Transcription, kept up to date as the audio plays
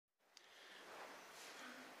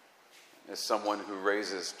As someone who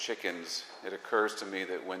raises chickens, it occurs to me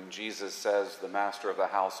that when Jesus says the master of the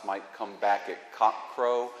house might come back at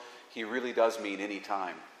cockcrow, he really does mean any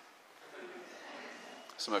time.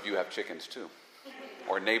 Some of you have chickens too,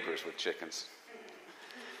 or neighbors with chickens.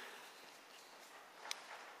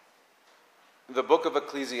 The book of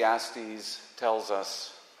Ecclesiastes tells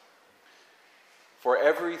us, for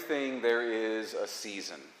everything there is a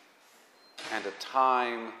season and a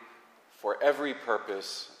time for every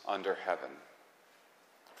purpose under heaven.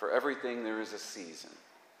 For everything there is a season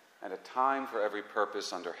and a time for every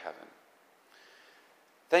purpose under heaven.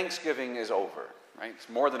 Thanksgiving is over, right? It's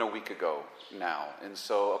more than a week ago now. And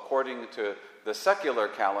so according to the secular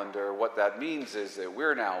calendar, what that means is that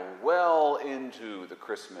we're now well into the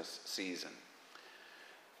Christmas season.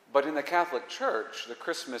 But in the Catholic Church, the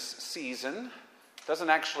Christmas season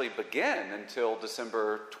doesn't actually begin until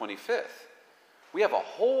December 25th. We have a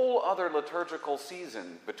whole other liturgical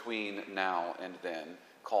season between now and then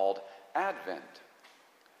called Advent.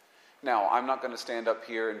 Now, I'm not going to stand up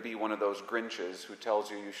here and be one of those Grinches who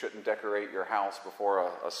tells you shouldn't decorate your house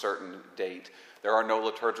before a certain date. There are no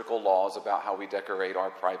liturgical laws about how we decorate our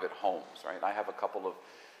private homes, right? I have a couple of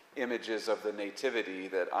images of the Nativity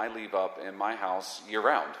that I leave up in my house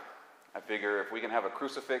year-round. I figure if we can have a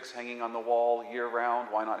crucifix hanging on the wall year-round,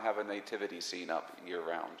 why not have a nativity scene up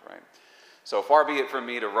year-round, right? So far be it from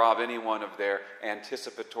me to rob anyone of their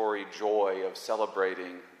anticipatory joy of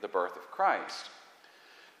celebrating the birth of Christ.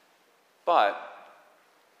 But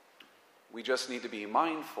we just need to be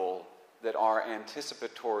mindful that our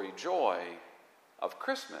anticipatory joy of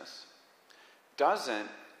Christmas doesn't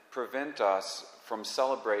prevent us from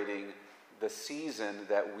celebrating the season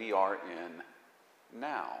that we are in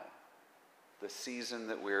now. The season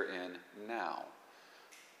that we're in now.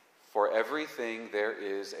 For everything there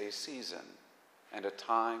is a season and a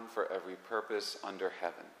time for every purpose under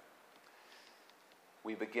heaven.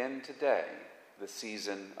 We begin today the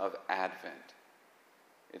season of Advent.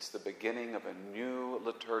 It's the beginning of a new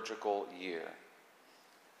liturgical year.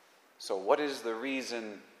 So what is the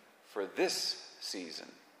reason for this season?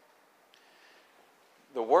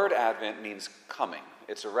 The word Advent means coming.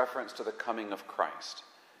 It's a reference to the coming of Christ.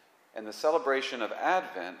 And the celebration of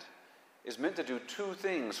Advent is meant to do two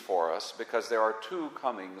things for us because there are two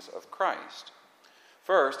comings of Christ.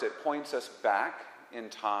 First, it points us back in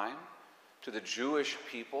time to the Jewish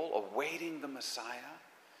people awaiting the Messiah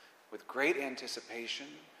with great anticipation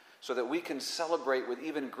so that we can celebrate with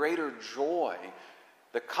even greater joy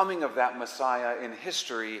the coming of that Messiah in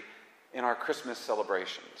history in our Christmas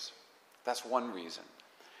celebrations. That's one reason.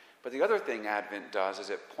 But the other thing Advent does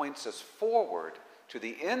is it points us forward to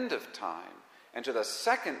the end of time and to the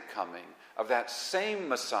second coming of that same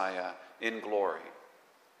Messiah in glory.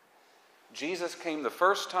 Jesus came the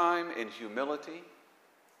first time in humility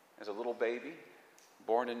as a little baby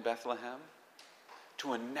born in Bethlehem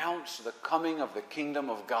to announce the coming of the kingdom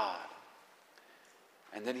of God.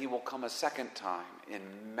 And then he will come a second time in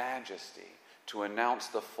majesty to announce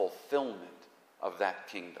the fulfillment of that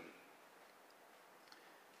kingdom.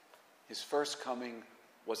 His first coming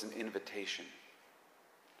was an invitation.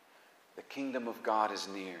 The kingdom of God is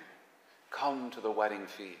near. Come to the wedding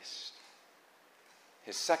feast.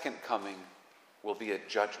 His second coming will be a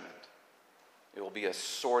judgment. It will be a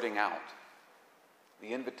sorting out.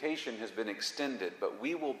 The invitation has been extended, but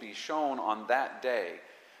we will be shown on that day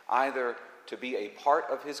either to be a part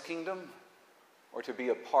of his kingdom or to be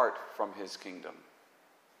apart from his kingdom.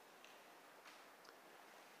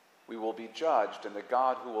 We will be judged, and the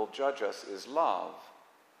God who will judge us is love.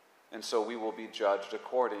 And so we will be judged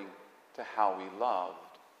according to how we loved.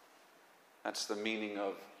 That's the meaning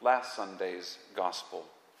of last Sunday's gospel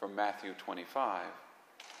from Matthew 25.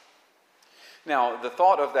 Now, the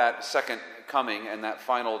thought of that second coming and that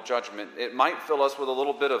final judgment, it might fill us with a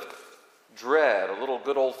little bit of dread, a little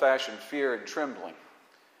good old-fashioned fear and trembling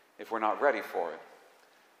if we're not ready for it.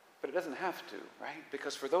 But it doesn't have to, right?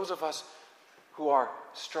 Because for those of us who are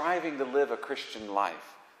striving to live a Christian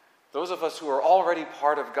life, those of us who are already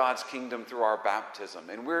part of God's kingdom through our baptism,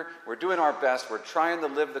 and we're doing our best, we're trying to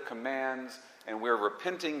live the commands, and we're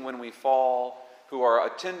repenting when we fall, who are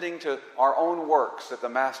attending to our own works that the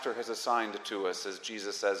Master has assigned to us, as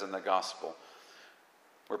Jesus says in the gospel.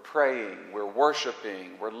 We're praying, we're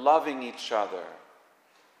worshiping, we're loving each other.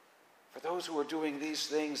 For those who are doing these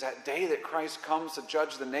things, that day that Christ comes to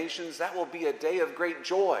judge the nations, that will be a day of great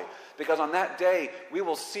joy. Because on that day, we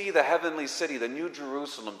will see the heavenly city, the New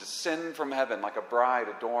Jerusalem, descend from heaven like a bride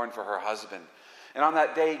adorned for her husband. And on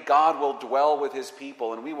that day, God will dwell with his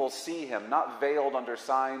people, and we will see him, not veiled under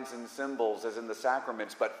signs and symbols as in the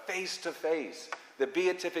sacraments, but face to face. the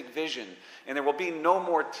beatific vision, and there will be no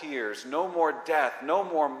more tears, no more death, no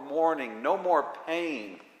more mourning, no more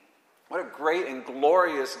pain. What a great and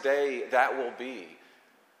glorious day that will be.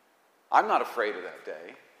 I'm not afraid of that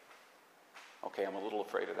day. Okay, I'm a little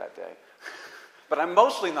afraid of that day. But I'm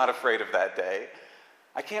mostly not afraid of that day.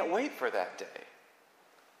 I can't wait for that day.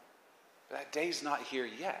 That day's not here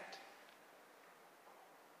yet.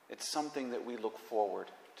 It's something that we look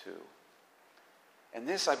forward to. And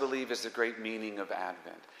this, I believe, is the great meaning of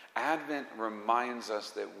Advent. Advent reminds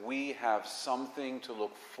us that we have something to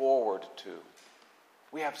look forward to.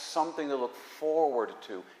 We have something to look forward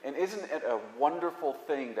to. And isn't it a wonderful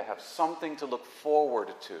thing to have something to look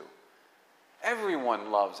forward to? Everyone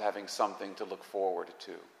loves having something to look forward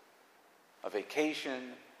to. A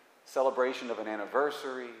vacation, celebration of an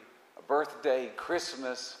anniversary, a birthday,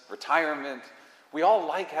 Christmas, retirement. We all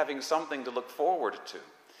like having something to look forward to.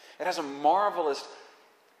 It has a marvelous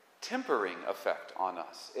tempering effect on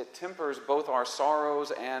us. It tempers both our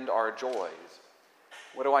sorrows and our joys.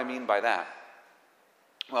 What do I mean by that?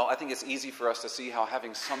 Well, I think it's easy for us to see how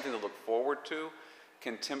having something to look forward to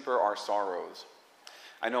can temper our sorrows.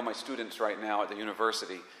 I know my students right now at the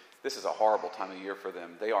university, this is a horrible time of year for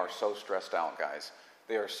them. They are so stressed out, guys.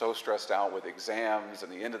 They are so stressed out with exams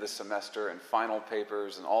and the end of the semester and final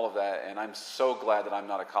papers and all of that, and I'm so glad that I'm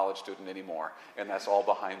not a college student anymore, and that's all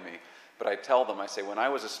behind me. But I tell them, I say, when I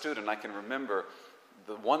was a student, I can remember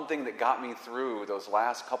the one thing that got me through those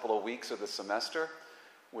last couple of weeks of the semester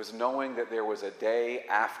was knowing that there was a day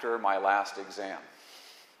after my last exam.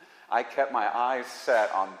 I kept my eyes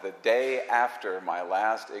set on the day after my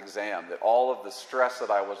last exam, that all of the stress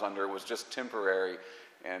that I was under was just temporary,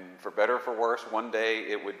 and for better or for worse, one day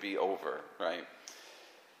it would be over, right?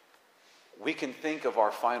 We can think of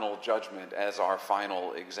our final judgment as our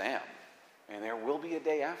final exam, and there will be a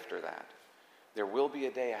day after that. There will be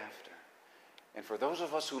a day after. And for those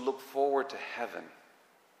of us who look forward to heaven,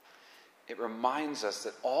 it reminds us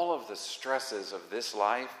that all of the stresses of this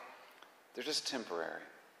life, they're just temporary.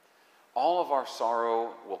 All of our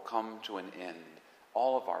sorrow will come to an end.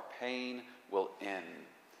 All of our pain will end.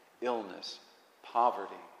 Illness,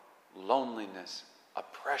 poverty, loneliness,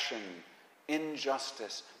 oppression,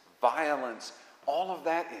 injustice, violence, all of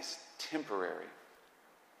that is temporary.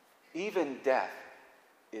 Even death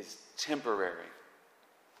is temporary.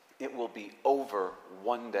 It will be over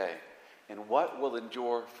one day. And what will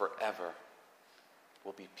endure forever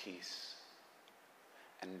will be peace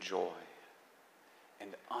and joy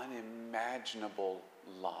and unimaginable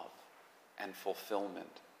love and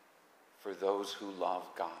fulfillment for those who love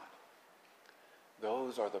God.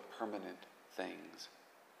 Those are the permanent things.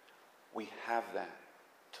 We have that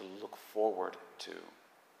to look forward to.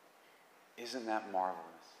 Isn't that marvelous?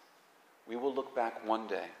 We will look back one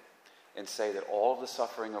day and say that all of the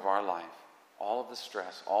suffering of our life, all of the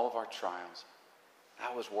stress, all of our trials,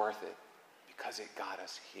 that was worth it because it got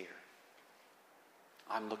us here.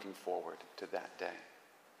 I'm looking forward to that day.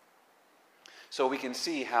 So we can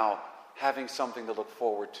see how having something to look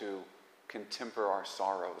forward to can temper our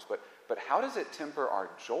sorrows. But how does it temper our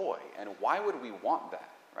joy? And why would we want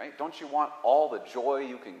that, right? Don't you want all the joy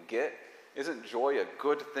you can get? Isn't joy a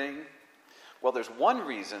good thing? Well, there's one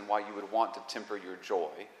reason why you would want to temper your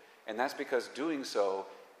joy, and that's because doing so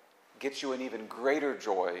gets you an even greater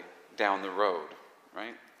joy down the road,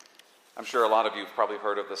 right? I'm sure a lot of you have probably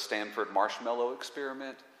heard of the Stanford marshmallow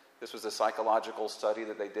experiment. This was a psychological study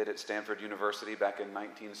that they did at Stanford University back in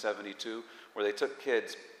 1972, where they took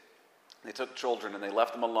children, and they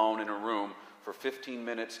left them alone in a room for 15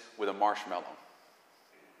 minutes with a marshmallow.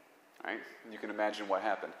 Right? You can imagine what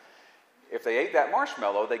happened. If they ate that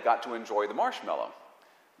marshmallow, they got to enjoy the marshmallow.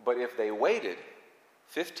 But if they waited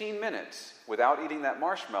 15 minutes without eating that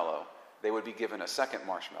marshmallow, they would be given a second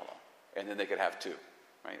marshmallow, and then they could have two.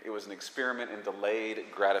 Right? It was an experiment in delayed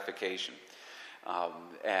gratification.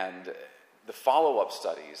 And the follow-up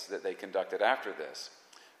studies that they conducted after this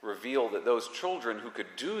revealed that those children who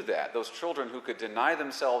could do that, those children who could deny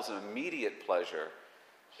themselves an immediate pleasure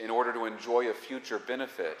in order to enjoy a future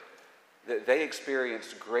benefit, that they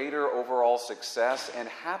experienced greater overall success and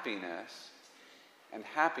happiness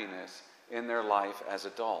in their life as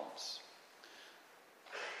adults.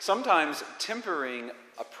 Sometimes tempering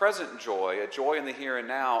a present joy, a joy in the here and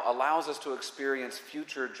now, allows us to experience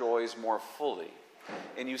future joys more fully.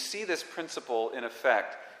 And you see this principle in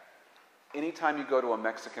effect anytime you go to a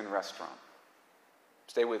Mexican restaurant.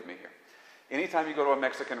 Stay with me here. Anytime you go to a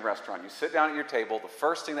Mexican restaurant, you sit down at your table, the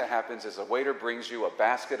first thing that happens is a waiter brings you a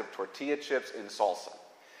basket of tortilla chips in salsa.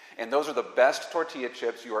 And those are the best tortilla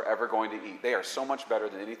chips you are ever going to eat. They are so much better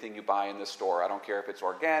than anything you buy in the store. I don't care if it's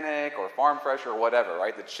organic or farm fresh or whatever,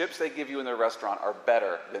 right? The chips they give you in the restaurant are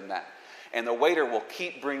better than that. And the waiter will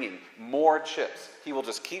keep bringing more chips. He will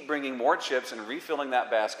just keep bringing more chips and refilling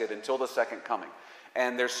that basket until the second coming.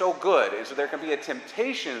 And they're so good. And so there can be a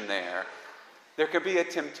temptation there. There can be a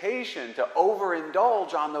temptation to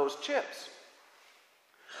overindulge on those chips.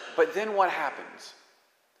 But then what happens?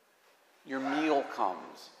 Your meal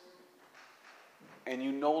comes. And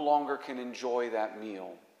you no longer can enjoy that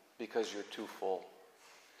meal because you're too full.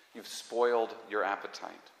 You've spoiled your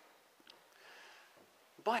appetite.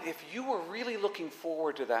 But if you were really looking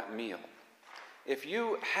forward to that meal, if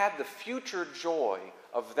you had the future joy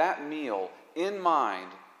of that meal in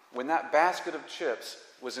mind when that basket of chips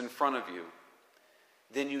was in front of you,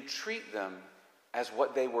 then you treat them as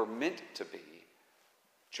what they were meant to be,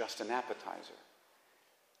 just an appetizer.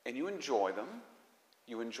 And you enjoy them,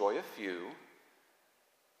 you enjoy a few,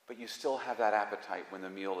 but you still have that appetite when the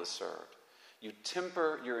meal is served. You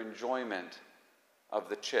temper your enjoyment of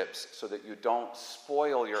the chips so that you don't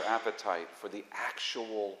spoil your appetite for the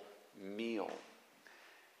actual meal.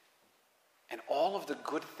 And all of the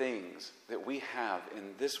good things that we have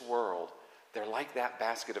in this world, they're like that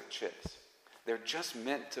basket of chips. They're just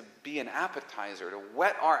meant to be an appetizer, to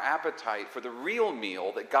whet our appetite for the real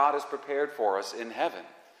meal that God has prepared for us in heaven.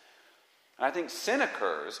 And I think sin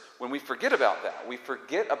occurs when we forget about that. We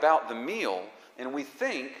forget about the meal and we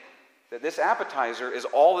think that this appetizer is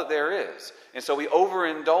all that there is. And so we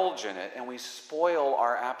overindulge in it and we spoil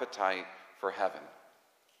our appetite for heaven.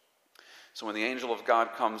 So when the angel of God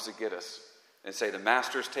comes to get us and say the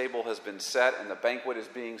master's table has been set and the banquet is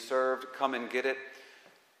being served, come and get it,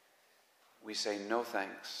 we say, no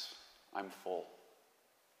thanks, I'm full.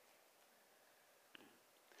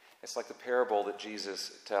 It's like the parable that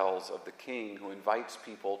Jesus tells of the king who invites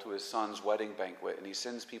people to his son's wedding banquet, and he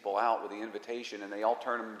sends people out with the invitation, and they all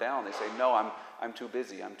turn him down. They say, no, I'm too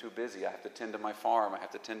busy. I'm too busy. I have to tend to my farm. I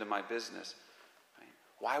have to tend to my business. Right?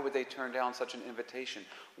 Why would they turn down such an invitation?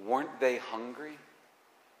 Weren't they hungry?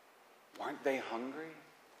 Weren't they hungry?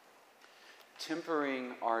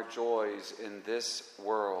 Tempering our joys in this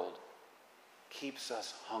world keeps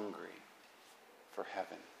us hungry for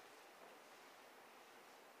heaven.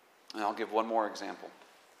 And I'll give one more example.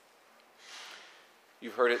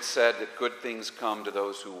 You've heard it said that good things come to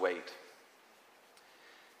those who wait.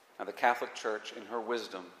 Now, the Catholic Church, in her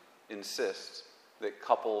wisdom, insists that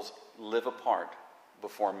couples live apart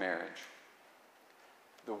before marriage.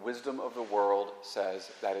 The wisdom of the world says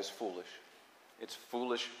that is foolish. It's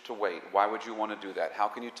foolish to wait. Why would you want to do that? How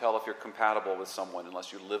can you tell if you're compatible with someone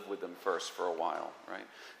unless you live with them first for a while, right?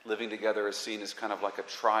 Living together is seen as kind of like a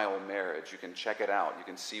trial marriage. You can check it out. You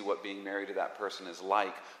can see what being married to that person is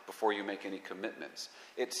like before you make any commitments.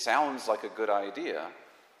 It sounds like a good idea,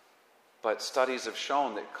 but studies have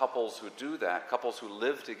shown that couples who do that, couples who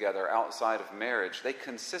live together outside of marriage, they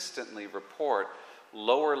consistently report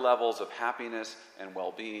lower levels of happiness and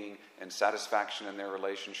well-being and satisfaction in their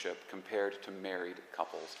relationship compared to married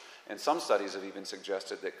couples. And some studies have even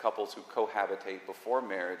suggested that couples who cohabitate before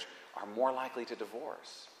marriage are more likely to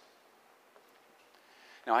divorce.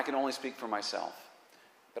 Now, I can only speak for myself,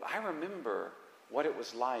 but I remember what it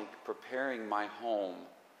was like preparing my home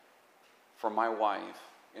for my wife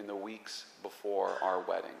in the weeks before our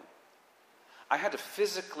wedding. I had to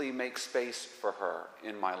physically make space for her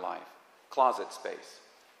in my life. Closet space,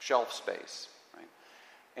 shelf space, right?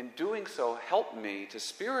 And doing so helped me to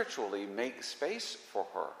spiritually make space for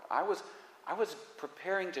her. I was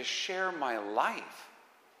preparing to share my life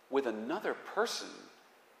with another person,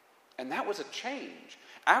 and that was a change.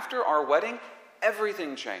 After our wedding,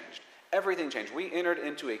 everything changed. Everything changed. We entered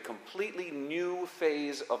into a completely new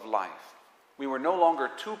phase of life. We were no longer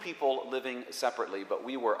two people living separately, but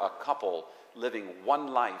we were a couple living one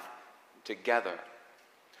life together.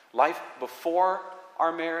 Life before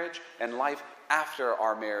our marriage and life after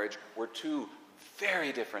our marriage were two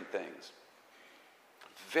very different things.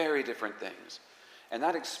 Very different things. And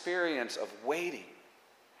that experience of waiting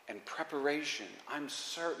and preparation, I'm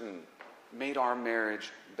certain, made our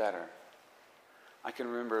marriage better. I can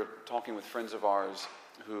remember talking with friends of ours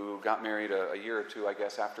who got married a year or two, I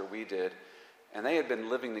guess, after we did, and they had been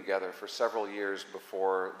living together for several years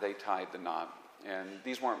before they tied the knot. And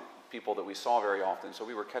these weren't people that we saw very often, so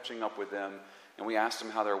we were catching up with them, and we asked them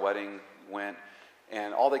how their wedding went,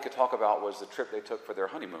 and all they could talk about was the trip they took for their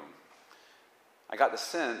honeymoon. I got the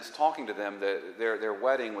sense, talking to them, that their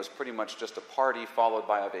wedding was pretty much just a party followed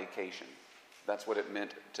by a vacation. That's what it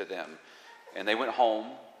meant to them. And they went home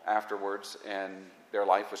afterwards, and their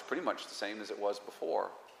life was pretty much the same as it was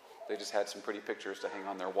before. They just had some pretty pictures to hang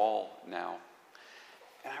on their wall now.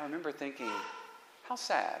 And I remember thinking, how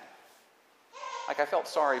sad. Like, I felt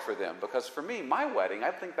sorry for them, because for me, my wedding,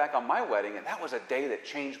 I think back on my wedding, and that was a day that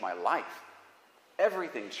changed my life.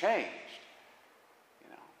 Everything changed.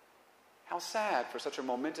 How sad for such a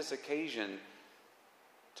momentous occasion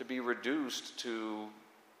to be reduced to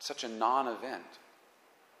such a non-event.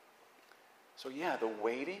 So yeah, the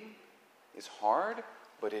waiting is hard,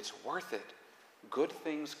 but it's worth it. Good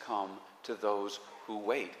things come to those who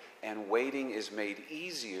wait, and waiting is made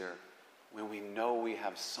easier when we know we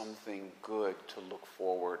have something good to look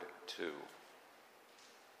forward to.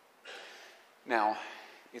 Now,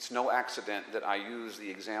 it's no accident that I use the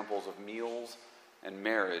examples of meals and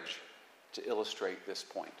marriage to illustrate this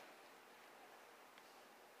point,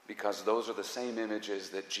 because those are the same images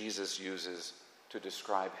that Jesus uses to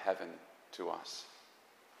describe heaven to us.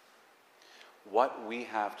 What we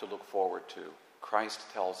have to look forward to, Christ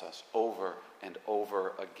tells us over and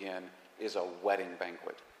over again, is a wedding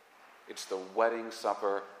banquet. It's the wedding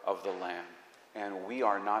supper of the Lamb, and we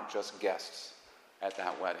are not just guests at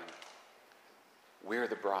that wedding. We're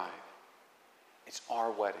the bride. It's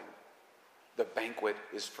our wedding. The banquet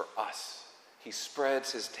is for us. He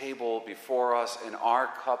spreads his table before us, and our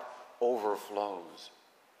cup overflows.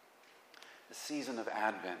 The season of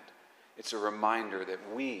Advent, it's a reminder that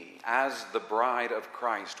we, as the bride of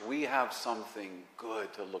Christ, we have something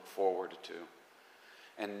good to look forward to.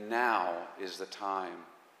 And now is the time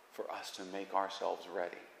for us to make ourselves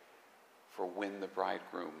ready for when the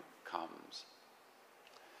bridegroom comes.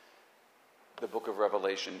 The book of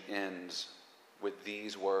Revelation ends with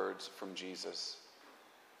these words from Jesus: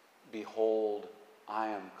 "Behold, I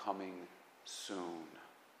am coming soon."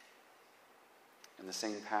 And the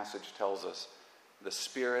same passage tells us, the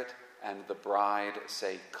Spirit and the bride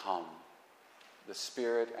say, "Come." The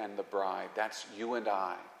Spirit and the bride, that's you and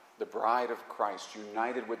I, the bride of Christ,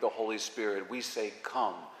 united with the Holy Spirit. We say,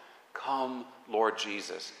 "Come. Come, Lord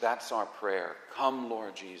Jesus." That's our prayer. Come,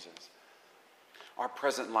 Lord Jesus. Our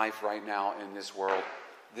present life right now in this world,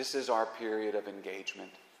 this is our period of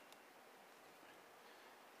engagement.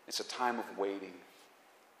 It's a time of waiting.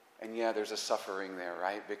 And yeah, there's a suffering there,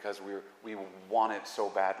 right? Because we want it so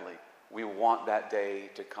badly. We want that day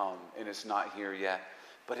to come, and it's not here yet.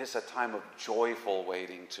 But it's a time of joyful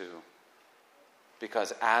waiting too.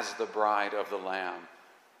 Because as the bride of the Lamb,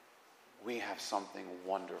 we have something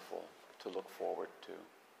wonderful to look forward to.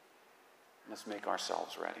 Let's make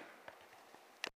ourselves ready.